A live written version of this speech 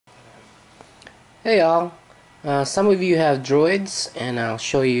Hey y'all, some of you have droids and I'll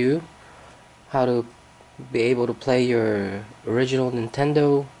show you how to be able to play your original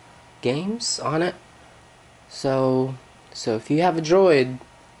Nintendo games on it. So, so if you have a droid,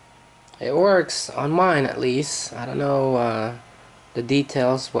 it works on mine at least. I don't know the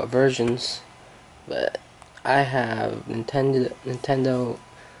details, what versions, but I have Nintendo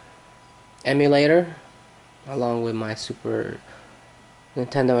emulator along with my Super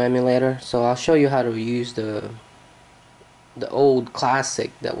Nintendo emulator. So I'll show you how to use the old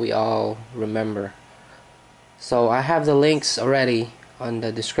classic that we all remember. So I have the links already on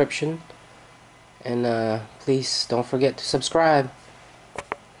the description, and please don't forget to subscribe.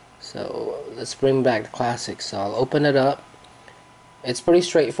 So let's bring back the classic. So I'll open it up. It's pretty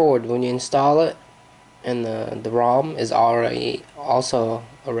straightforward when you install it, and the ROM is already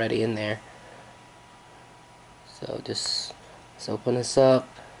in there. So just let's open this up.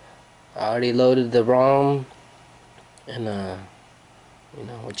 I already loaded the ROM, and you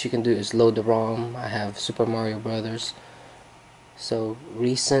know what you can do is load the ROM. I have Super Mario Brothers, so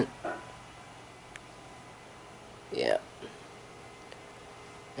recent, yeah,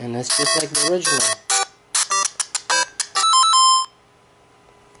 and that's just like the original.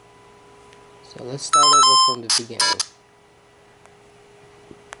 So let's start over from the beginning.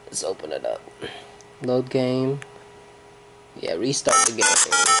 Let's open it up. Load game. Yeah, restart the game.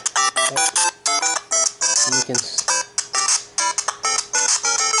 You can.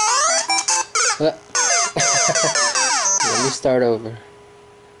 Let me start over.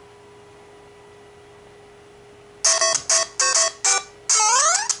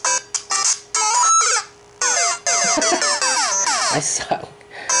 I suck.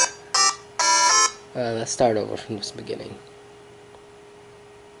 Let's start over from this beginning.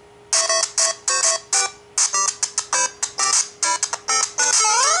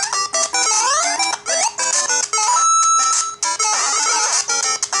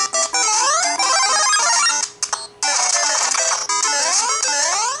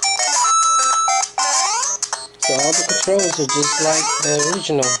 So all the controls are just like the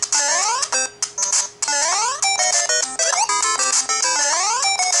original.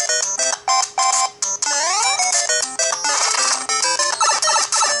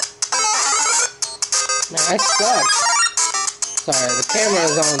 Man, I suck. Sorry, the camera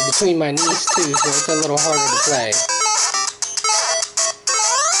is on between my knees too, so it's a little harder to play.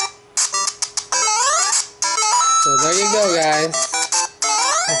 So there you go, guys.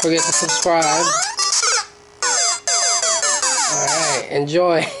 Don't forget to subscribe. Alright,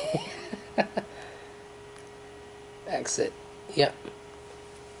 enjoy. Exit. Yep.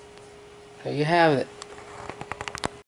 There you have it.